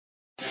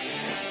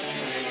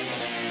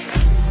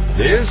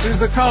This is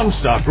the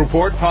Comstock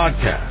Report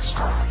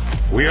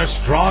podcast. We are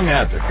strong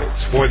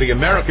advocates for the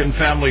American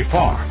family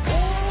farm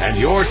and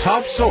your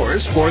top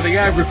source for the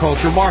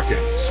agriculture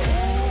markets.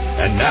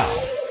 And now,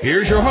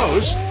 here's your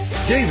host,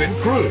 David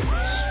Cruz.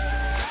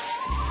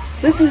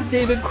 This is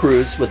David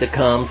Cruz with the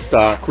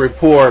Comstock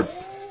Report.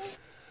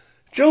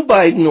 Joe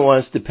Biden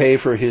wants to pay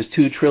for his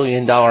 $2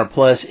 trillion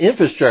plus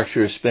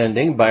infrastructure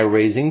spending by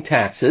raising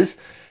taxes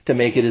to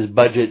make it as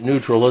budget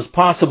neutral as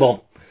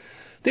possible.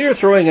 They are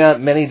throwing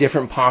out many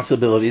different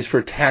possibilities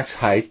for tax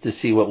hikes to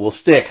see what will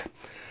stick.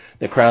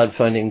 The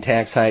crowdfunding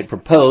tax hike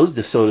proposed,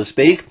 so to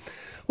speak,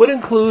 would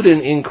include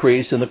an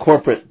increase in the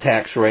corporate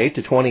tax rate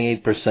to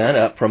 28%,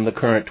 up from the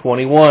current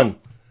 21%.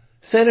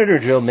 Senator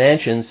Joe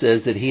Manchin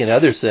says that he and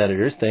other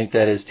senators think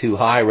that is too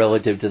high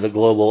relative to the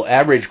global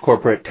average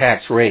corporate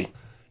tax rate.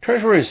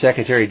 Treasury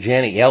Secretary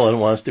Janet Yellen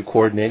wants to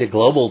coordinate a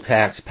global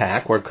tax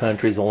pact where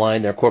countries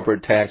align their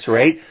corporate tax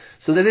rate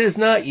so that it is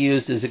not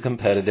used as a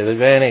competitive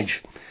advantage.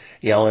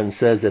 Yellen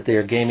says that they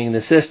are gaming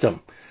the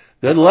system.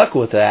 Good luck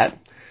with that.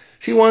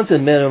 She wants a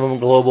minimum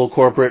global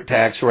corporate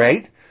tax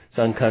rate.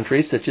 Some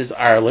countries, such as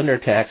Ireland, are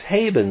tax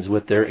havens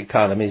with their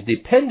economies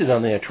dependent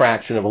on the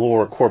attraction of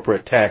lower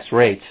corporate tax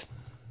rates.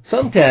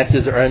 Some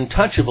taxes are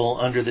untouchable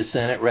under the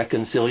Senate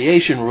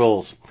reconciliation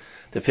rules.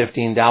 The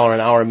 $15 an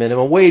hour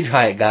minimum wage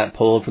hike got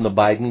pulled from the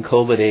Biden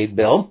COVID aid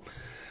bill.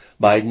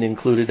 Biden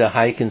included a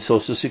hike in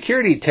Social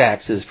Security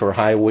taxes for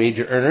high wage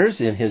earners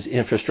in his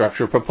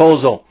infrastructure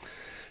proposal.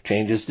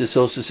 Changes to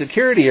Social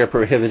Security are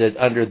prohibited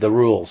under the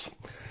rules.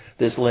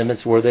 This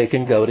limits where they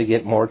can go to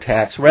get more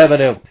tax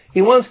revenue.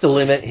 He wants to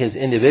limit his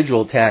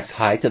individual tax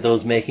hike to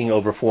those making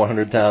over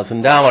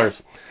 $400,000.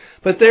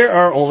 But there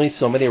are only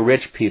so many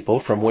rich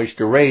people from which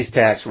to raise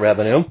tax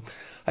revenue.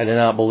 I do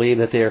not believe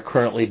that they are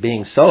currently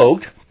being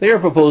soaked. They are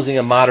proposing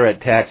a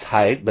moderate tax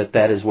hike, but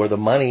that is where the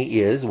money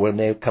is when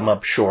they come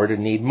up short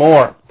and need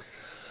more.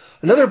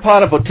 Another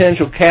pot of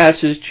potential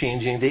cash is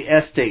changing the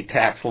estate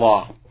tax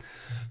law.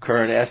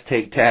 Current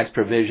estate tax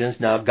provisions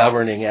now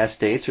governing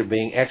estates are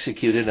being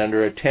executed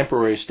under a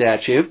temporary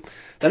statute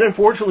that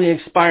unfortunately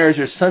expires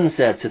or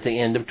sunsets at the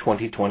end of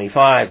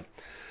 2025.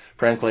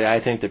 Frankly,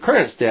 I think the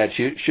current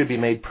statute should be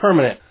made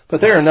permanent,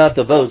 but there are not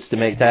the votes to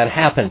make that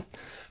happen.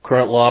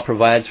 Current law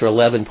provides for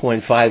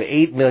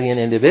 11.58 million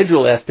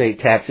individual estate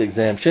tax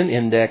exemption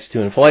indexed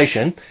to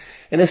inflation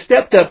and a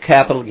stepped-up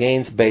capital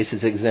gains basis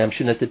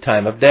exemption at the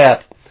time of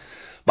death.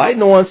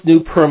 Biden wants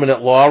new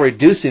permanent law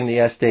reducing the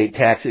estate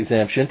tax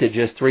exemption to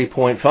just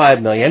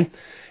 3.5 million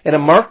and a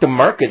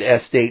mark-to-market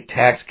estate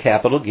tax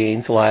capital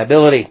gains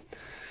liability.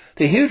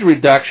 The huge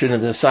reduction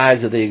in the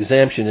size of the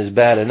exemption is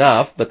bad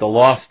enough, but the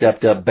law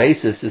stepped-up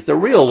basis is the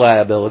real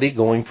liability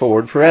going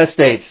forward for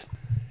estates.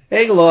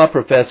 Ag law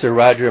professor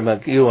Roger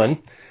McEwen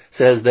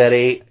says that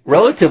a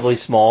relatively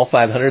small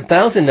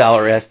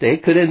 $500,000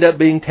 estate could end up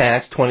being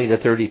taxed 20 to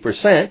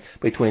 30%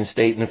 between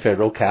state and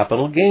federal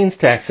capital gains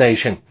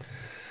taxation.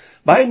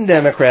 Biden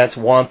Democrats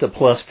want the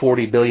plus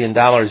 $40 billion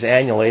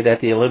annually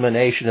that the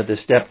elimination of the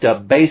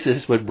stepped-up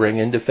basis would bring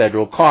into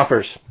federal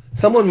coffers.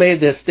 Someone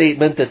made this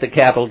statement that the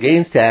capital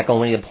gains tax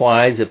only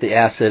applies if the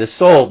asset is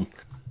sold.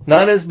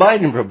 Not as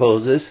Biden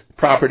proposes.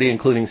 Property,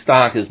 including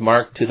stock, is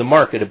marked to the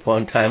market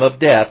upon time of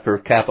death for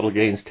capital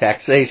gains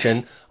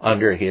taxation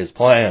under his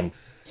plan.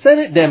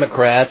 Senate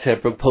Democrats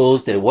have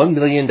proposed a $1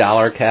 billion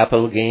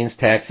capital gains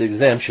tax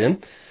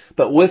exemption,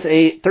 but with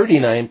a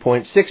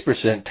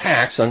 39.6%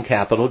 tax on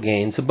capital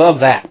gains above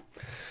that.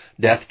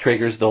 Death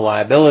triggers the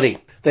liability.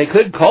 They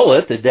could call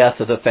it the Death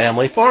of the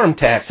Family Farm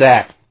Tax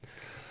Act.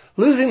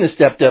 Losing the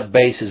stepped-up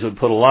basis would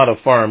put a lot of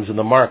farms in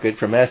the market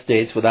from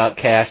estates without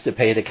cash to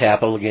pay the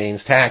capital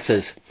gains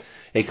taxes.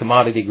 A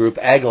commodity group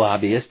ag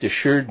lobbyist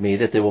assured me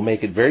that they will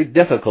make it very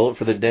difficult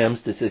for the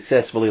Dems to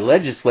successfully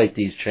legislate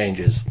these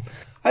changes.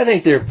 I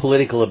think their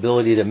political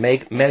ability to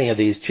make many of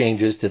these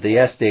changes to the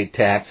estate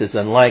tax is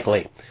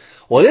unlikely.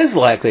 What is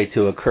likely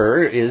to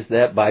occur is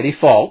that, by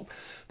default,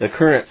 the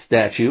current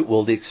statute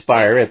will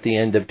expire at the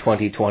end of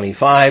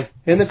 2025,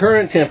 and the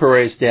current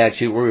temporary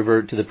statute will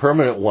revert to the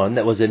permanent one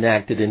that was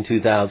enacted in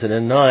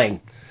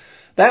 2009.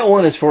 That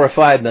one is for a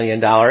 $5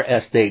 million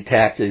estate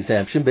tax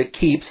exemption, but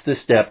keeps the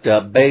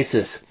stepped-up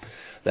basis.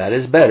 That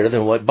is better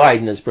than what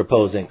Biden is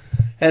proposing.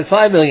 At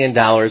 $5 million,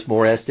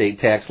 more estate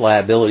tax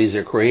liabilities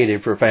are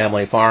created for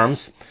family farms.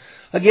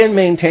 Again,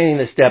 maintaining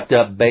the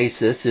stepped-up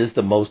basis is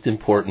the most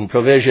important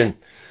provision.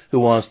 Who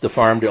wants the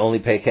farm to only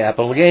pay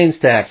capital gains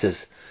taxes?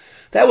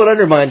 That would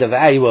undermine the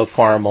value of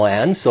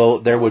farmland,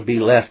 so there would be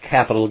less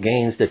capital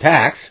gains to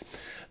tax.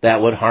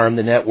 That would harm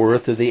the net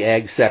worth of the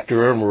ag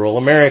sector in rural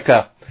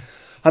America.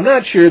 I'm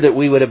not sure that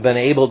we would have been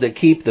able to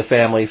keep the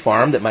family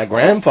farm that my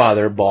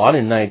grandfather bought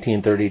in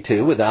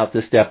 1932 without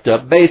the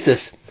stepped-up basis.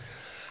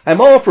 I'm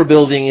all for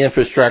building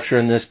infrastructure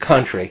in this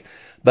country,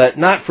 but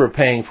not for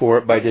paying for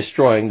it by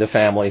destroying the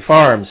family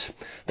farms.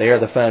 They are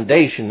the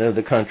foundation of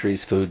the country's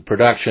food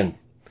production.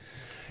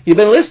 You've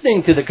been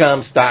listening to the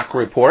Comstock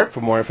Report.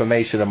 For more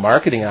information on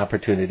marketing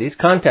opportunities,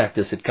 contact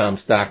us at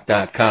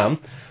Comstock.com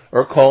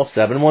or call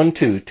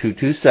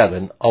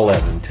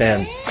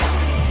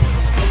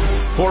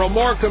 712-227-1110. For a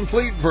more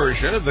complete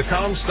version of the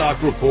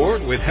Comstock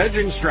Report with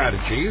hedging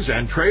strategies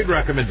and trade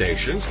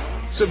recommendations,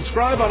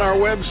 subscribe on our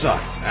website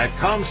at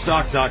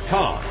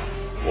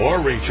Comstock.com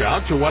or reach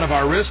out to one of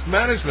our risk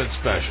management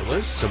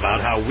specialists about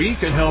how we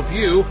can help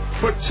you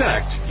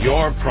protect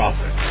your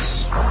profits.